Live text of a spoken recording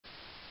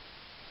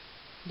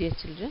Dear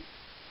children,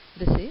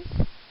 this is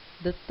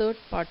the third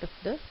part of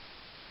the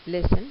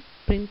lesson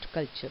Print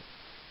Culture.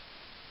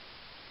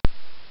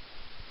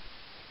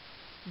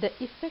 The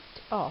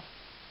effect of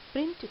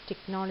print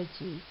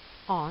technology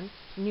on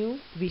new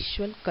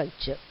visual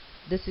culture.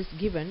 This is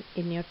given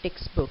in your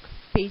textbook,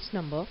 page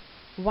number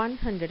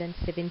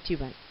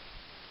 171.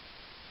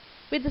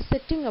 With the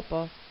setting up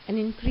of an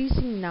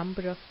increasing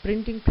number of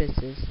printing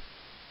presses,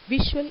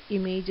 visual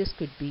images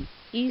could be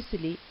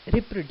easily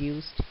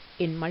reproduced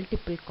in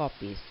multiple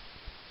copies.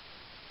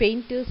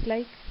 Painters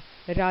like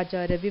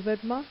Raja Ravi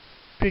Verma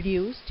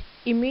produced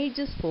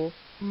images for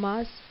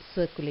mass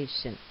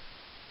circulation.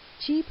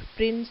 Cheap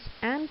prints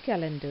and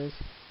calendars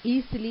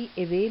easily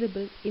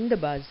available in the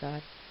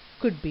bazaar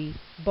could be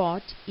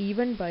bought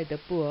even by the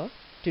poor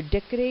to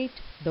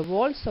decorate the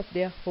walls of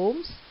their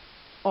homes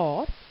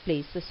or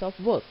places of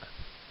work.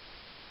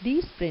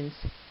 These prints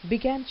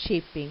began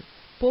shaping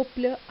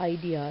popular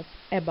ideas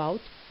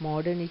about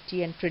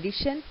modernity and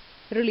tradition,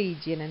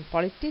 religion and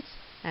politics,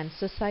 and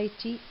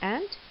society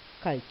and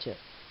culture.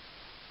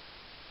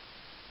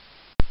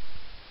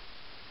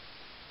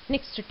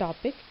 Next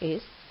topic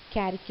is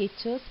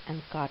caricatures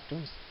and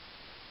cartoons.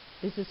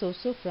 This is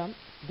also from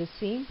the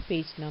same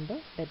page number,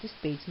 that is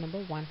page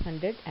number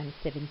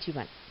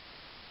 171.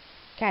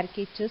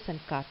 Caricatures and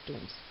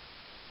cartoons.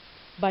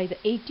 By the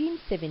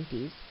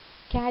 1870s,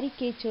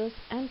 caricatures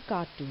and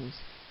cartoons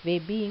were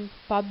being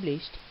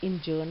published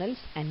in journals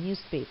and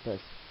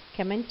newspapers,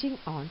 commenting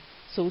on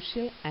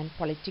social and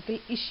political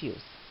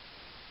issues.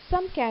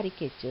 Some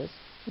caricatures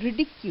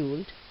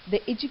ridiculed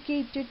the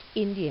educated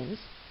Indians'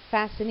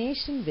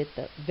 fascination with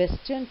the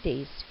Western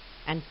taste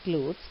and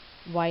clothes,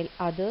 while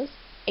others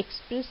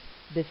expressed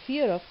the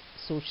fear of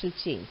social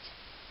change.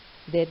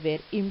 There were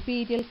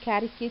imperial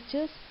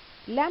caricatures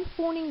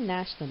lampooning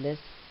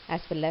nationalists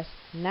as well as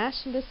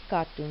nationalist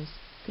cartoons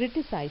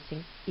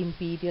criticizing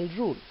imperial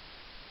rule.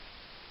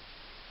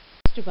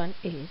 Next one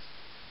is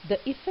the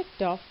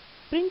effect of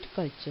print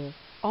culture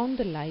on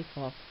the life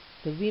of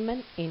the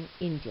women in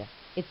India.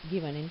 It's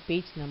given in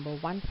page number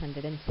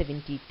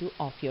 172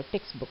 of your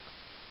textbook.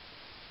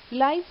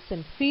 Lives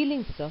and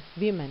feelings of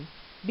women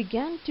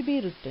began to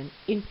be written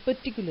in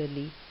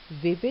particularly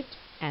vivid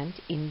and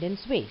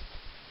intense ways.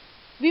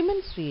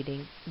 Women's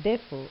reading,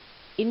 therefore,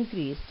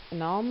 increased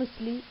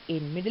enormously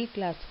in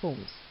middle-class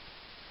homes.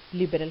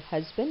 Liberal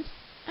husbands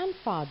and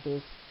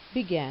fathers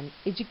began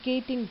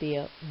educating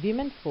their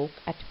women folk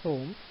at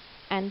home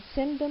and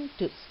sent them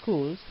to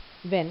schools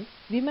when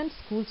women's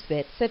schools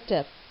were set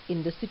up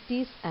in the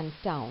cities and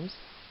towns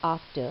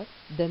after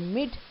the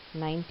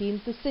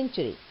mid-19th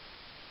century.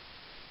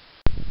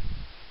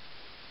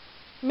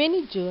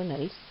 Many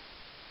journals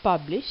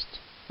published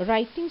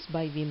writings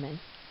by women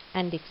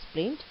and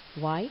explained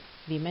why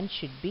women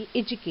should be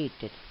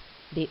educated.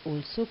 They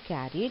also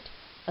carried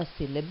a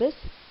syllabus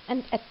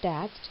and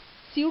attached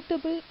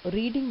suitable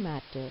reading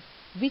matter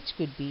which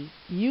could be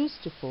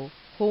used for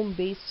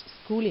home-based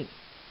schooling.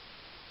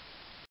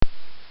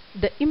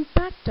 The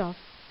impact of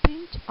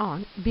print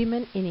on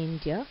women in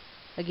India,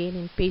 again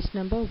in page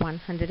number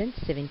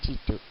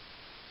 172.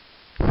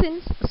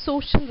 Since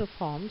social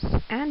reforms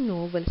and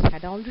novels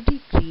had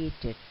already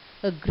created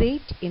a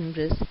great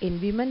interest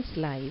in women's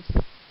lives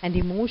and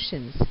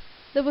emotions,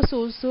 there was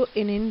also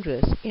an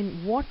interest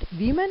in what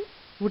women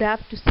would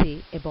have to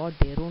say about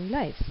their own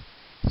lives.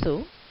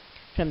 So,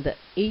 from the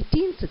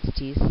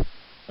 1860s,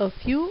 a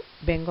few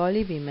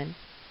Bengali women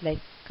like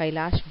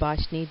Kailash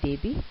Bashni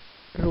Devi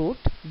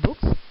wrote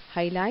books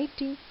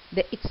highlighting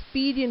the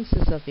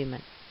experiences of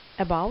women,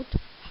 about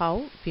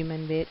how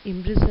women were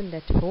imprisoned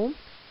at home,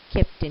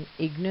 kept in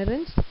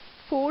ignorance,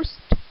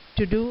 forced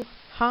to do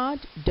hard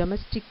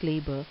domestic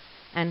labor,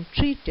 and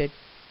treated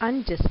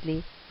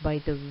unjustly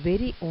by the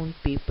very own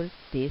people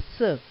they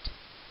served.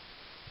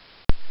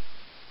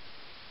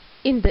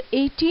 In the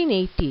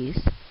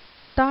 1880s,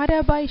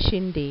 Tarabai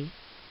Shinde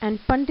and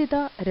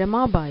Pandita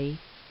Ramabai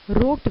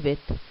wrote with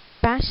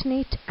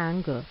passionate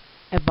anger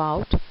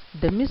about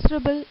the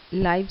miserable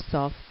lives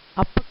of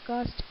upper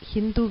caste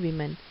Hindu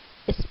women,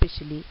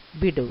 especially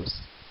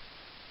widows.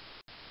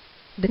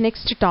 The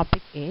next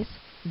topic is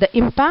the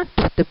impact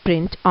of the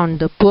print on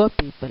the poor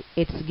people.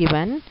 It's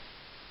given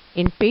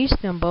in page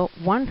number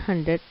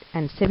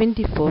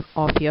 174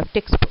 of your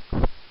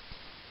textbook.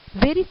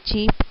 Very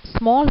cheap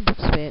small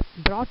books were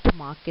brought to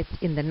markets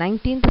in the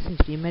 19th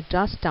century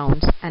Madras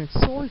towns and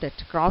sold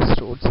at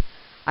crossroads,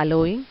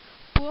 allowing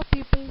poor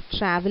people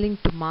travelling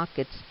to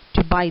markets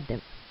to buy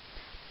them.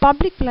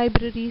 Public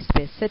libraries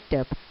were set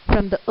up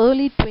from the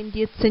early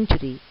 20th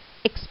century,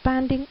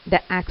 expanding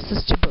the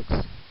access to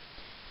books.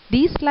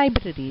 These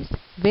libraries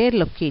were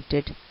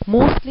located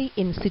mostly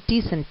in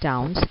cities and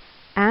towns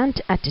and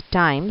at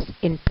times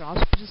in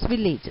prosperous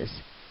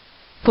villages.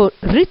 For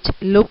rich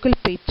local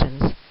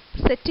patrons,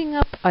 setting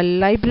up a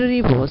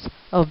library was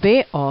a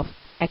way of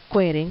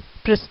acquiring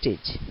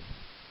prestige.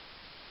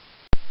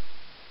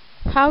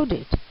 How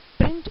did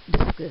print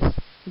discuss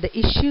the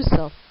issues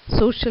of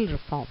social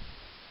reform?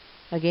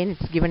 Again,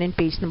 it's given in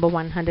page number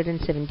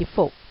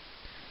 174.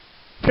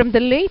 From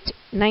the late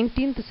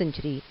 19th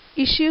century,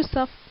 issues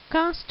of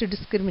caste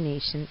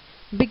discrimination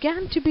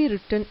began to be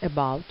written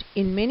about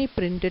in many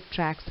printed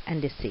tracts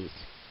and essays.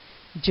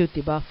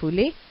 Jyotiba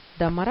Phule,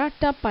 the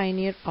Maratha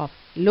pioneer of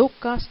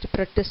low-caste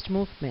protest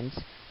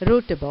movements,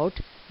 wrote about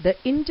the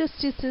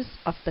injustices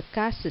of the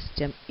caste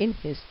system in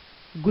his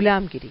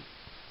Gulamgiri.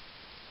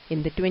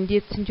 In the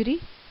 20th century,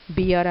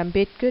 B.R.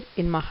 Ambedkar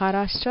in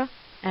Maharashtra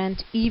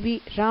and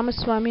E.V.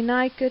 Ramaswamy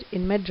Naicker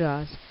in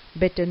Madras,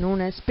 better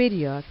known as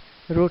Periyar,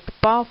 wrote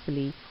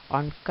powerfully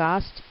on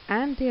caste,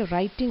 and their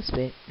writings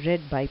were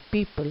read by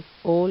people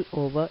all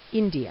over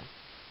India.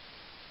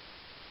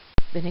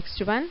 The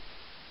next one,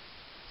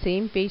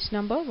 same page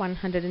number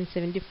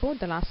 174,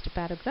 the last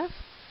paragraph.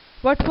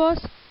 What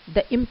was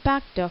the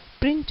impact of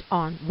print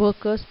on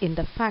workers in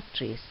the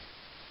factories?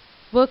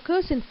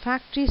 Workers in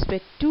factories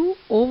were too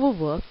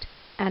overworked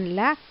and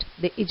lacked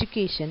the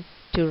education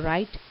to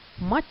write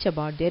much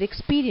about their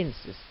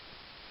experiences.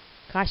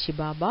 Kashi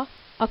Baba,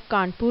 a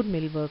Kanpur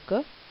mill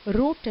worker,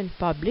 wrote and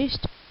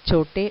published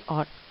Chote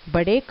aur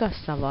Bade Ka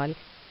Sawal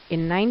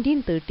in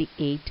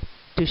 1938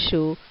 to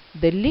show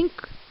the link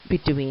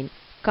between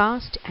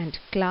caste and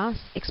class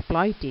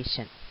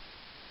exploitation.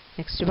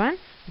 Next one,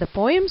 the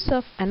poems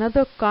of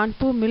another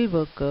Kanpur mill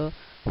worker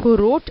who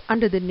wrote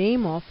under the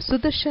name of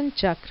Sudarshan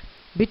Chakra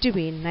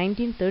between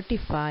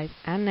 1935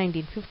 and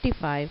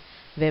 1955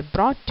 were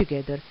brought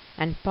together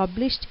and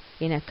published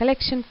in a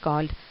collection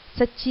called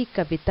Sachi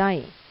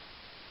Kavitaye.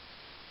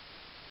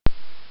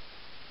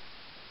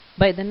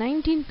 By the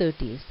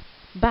 1930s,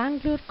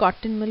 Bangalore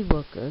cotton mill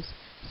workers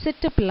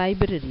set up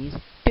libraries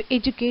to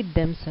educate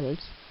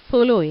themselves,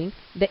 following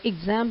the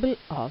example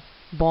of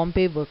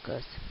Bombay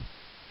workers.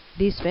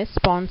 These were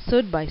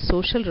sponsored by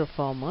social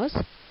reformers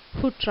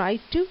who tried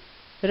to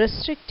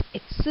restrict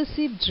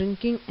excessive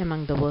drinking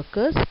among the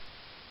workers,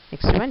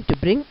 next one, to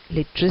bring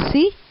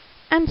literacy,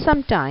 and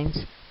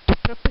sometimes to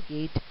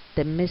propagate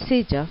the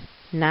message of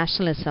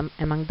nationalism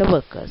among the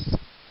workers.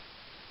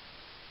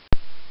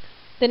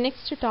 The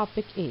next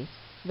topic is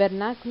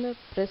Vernacular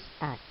Press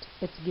Act.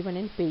 It's given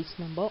in page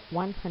number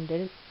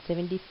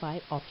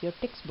 175 of your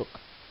textbook.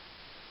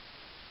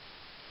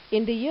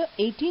 In the year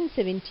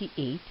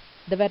 1878,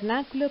 the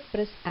Vernacular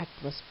Press Act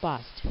was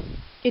passed.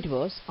 It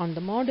was on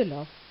the model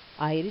of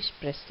Irish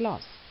press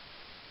laws.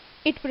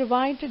 It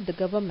provided the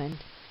government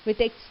with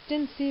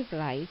extensive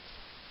rights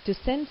to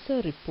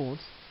censor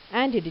reports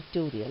and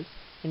editorials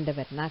in the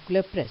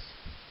vernacular press.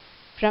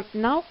 From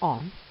now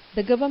on,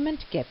 the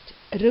government kept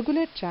a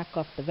regular track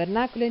of the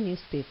vernacular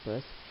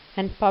newspapers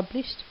and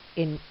published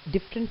in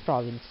different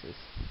provinces.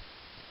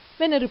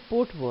 When a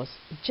report was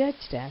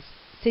judged as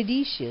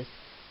seditious,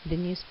 the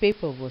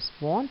newspaper was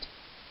warned,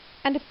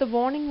 and if the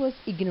warning was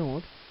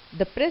ignored,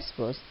 the press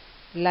was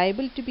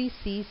liable to be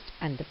seized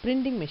and the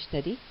printing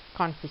machinery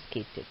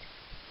confiscated.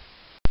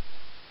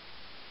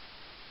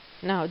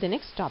 Now the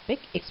next topic,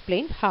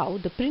 explain how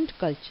the print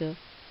culture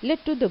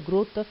led to the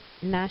growth of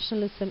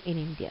nationalism in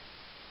India.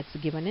 It's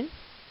given in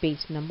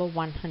page number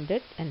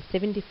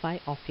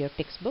 175 of your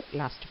textbook,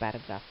 last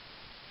paragraph.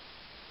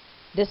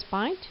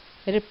 Despite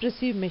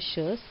repressive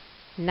measures,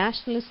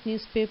 nationalist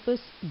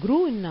newspapers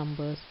grew in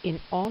numbers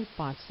in all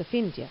parts of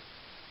India.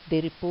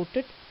 They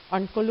reported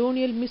on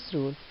colonial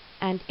misrule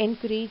and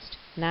encouraged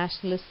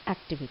nationalist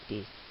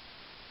activities.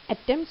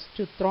 Attempts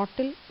to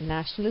throttle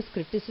nationalist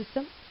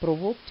criticism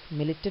provoked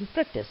militant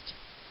protest.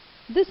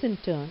 This in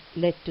turn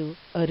led to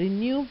a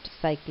renewed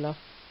cycle of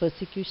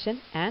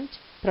persecution and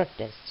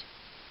protest.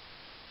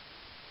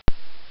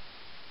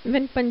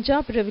 When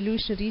Punjab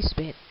revolutionaries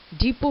were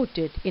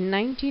deported in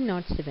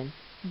 1907,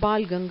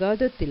 Bal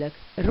Gangadhar Tilak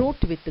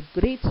wrote with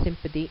great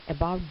sympathy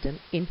about them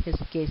in his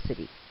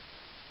Kesari.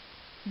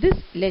 This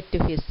led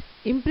to his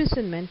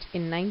imprisonment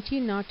in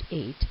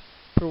 1908,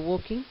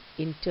 provoking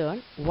in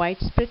turn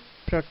widespread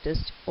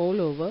protest all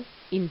over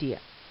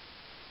India.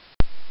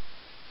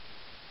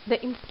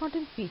 The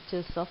important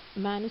features of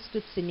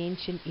manuscripts in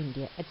ancient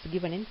India, it's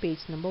given in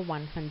page number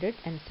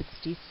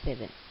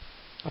 167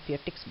 of your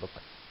textbook.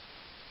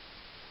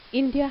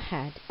 India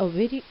had a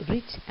very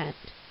rich and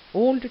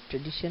old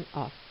tradition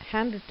of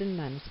handwritten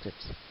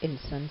manuscripts in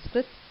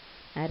Sanskrit,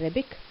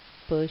 Arabic,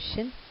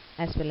 Persian,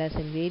 as well as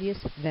in various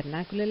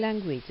vernacular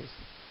languages.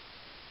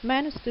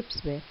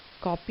 Manuscripts were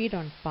copied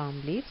on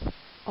palm leaves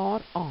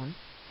or on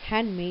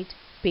handmade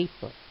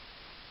paper.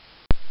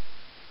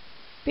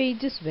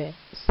 Pages were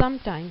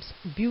sometimes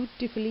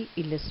beautifully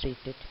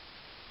illustrated.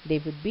 They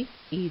would be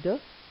either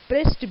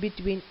pressed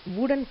between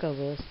wooden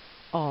covers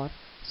or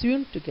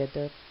sewn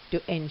together to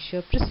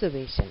ensure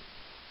preservation.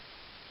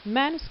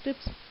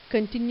 Manuscripts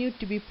continued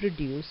to be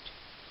produced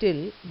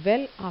till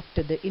well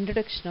after the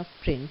introduction of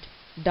print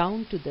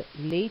down to the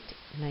late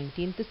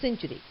 19th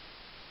century.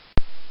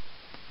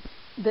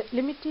 The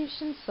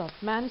limitations of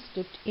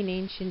manuscript in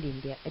ancient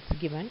India, it's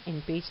given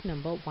in page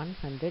number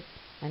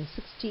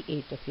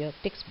 168 of your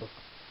textbook.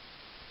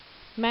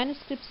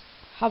 Manuscripts,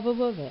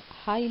 however, were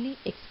highly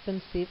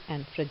expensive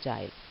and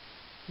fragile.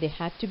 They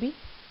had to be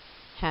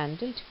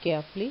handled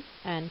carefully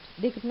and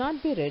they could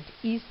not be read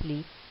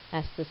easily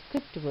as the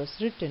script was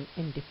written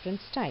in different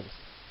styles.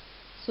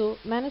 so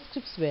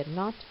manuscripts were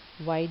not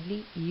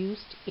widely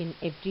used in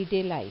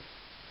everyday life.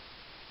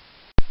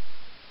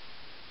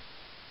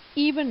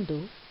 Even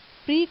though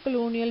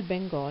pre-colonial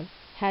Bengal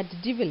had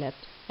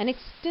developed an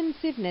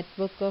extensive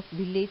network of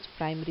village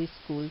primary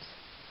schools,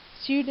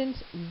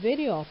 students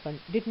very often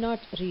did not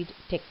read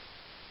texts,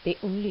 they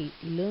only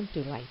learned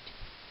to write.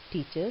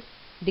 Teachers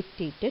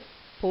dictated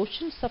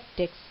portions of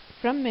text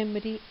from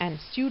memory and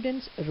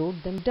students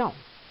wrote them down.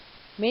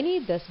 Many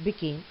thus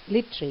became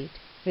literate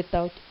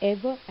without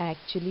ever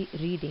actually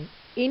reading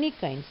any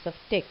kinds of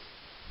text.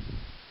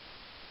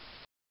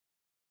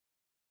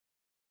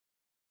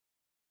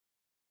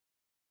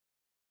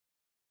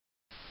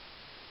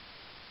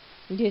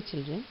 Dear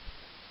children,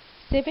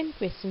 7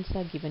 questions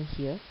are given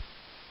here.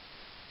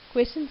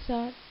 Questions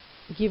are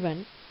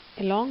given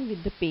along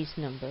with the page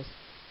numbers.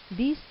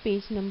 These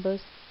page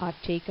numbers are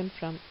taken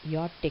from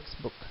your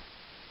textbook.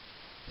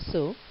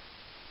 So,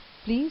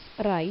 please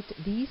write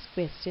these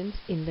questions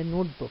in the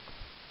notebook.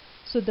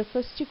 So, the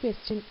first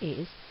question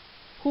is,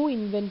 who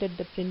invented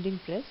the printing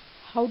press?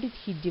 How did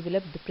he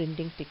develop the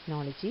printing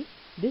technology?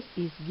 This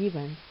is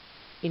given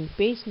in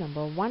page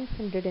number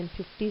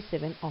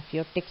 157 of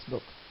your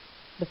textbook.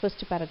 The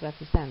first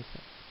paragraph is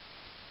answer.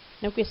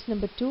 Now, question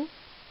number 2.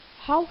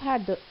 How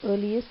had the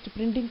earliest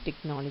printing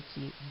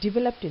technology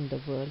developed in the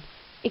world?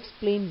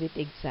 Explain with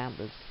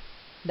examples.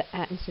 The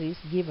answer is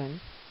given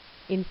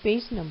in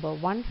page number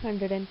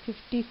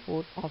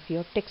 154 of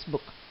your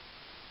textbook.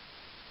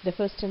 The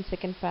first and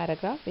second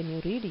paragraph, when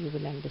you read, you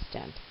will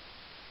understand.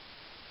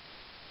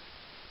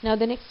 Now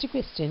the next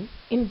question,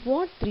 in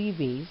what 3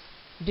 ways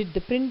did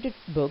the printed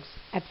books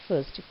at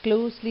first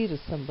closely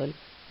resemble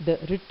the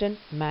written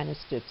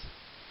manuscripts?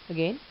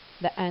 Again,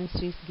 the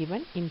answer is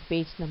given in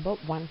page number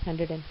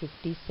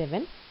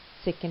 157,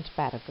 second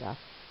paragraph.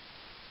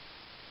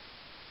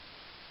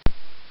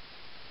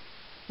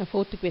 The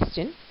fourth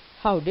question,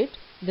 how did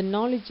the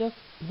knowledge of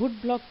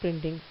woodblock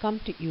printing come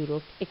to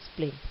Europe?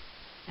 Explain.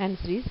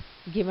 Answer is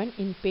given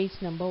in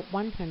page number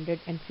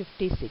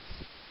 156,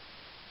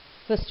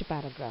 first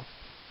paragraph.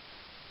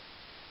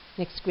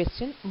 Next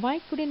question, why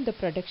couldn't the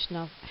production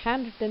of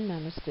handwritten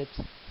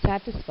manuscripts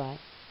satisfy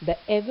the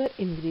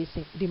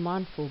ever-increasing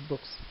demand for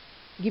books?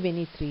 Give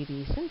any 3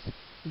 reasons.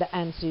 The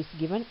answer is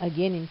given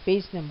again in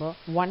page number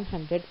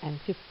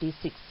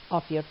 156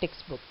 of your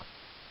textbook.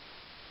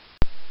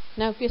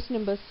 Now question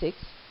number 6.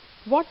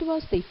 What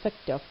was the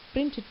effect of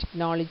print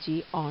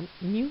technology on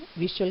new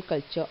visual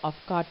culture of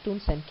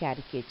cartoons and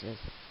caricatures?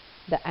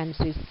 The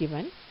answer is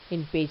given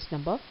in page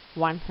number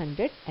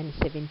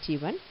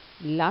 171.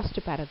 Last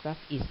paragraph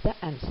is the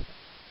answer.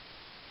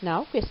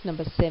 Now question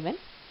number 7.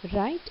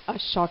 Write a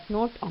short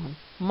note on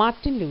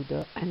Martin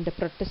Luther and the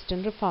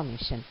Protestant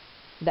Reformation.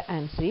 The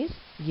answer is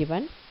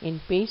given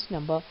in page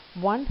number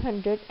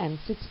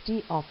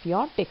 160 of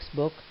your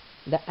textbook.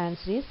 The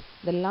answer is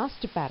the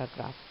last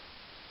paragraph.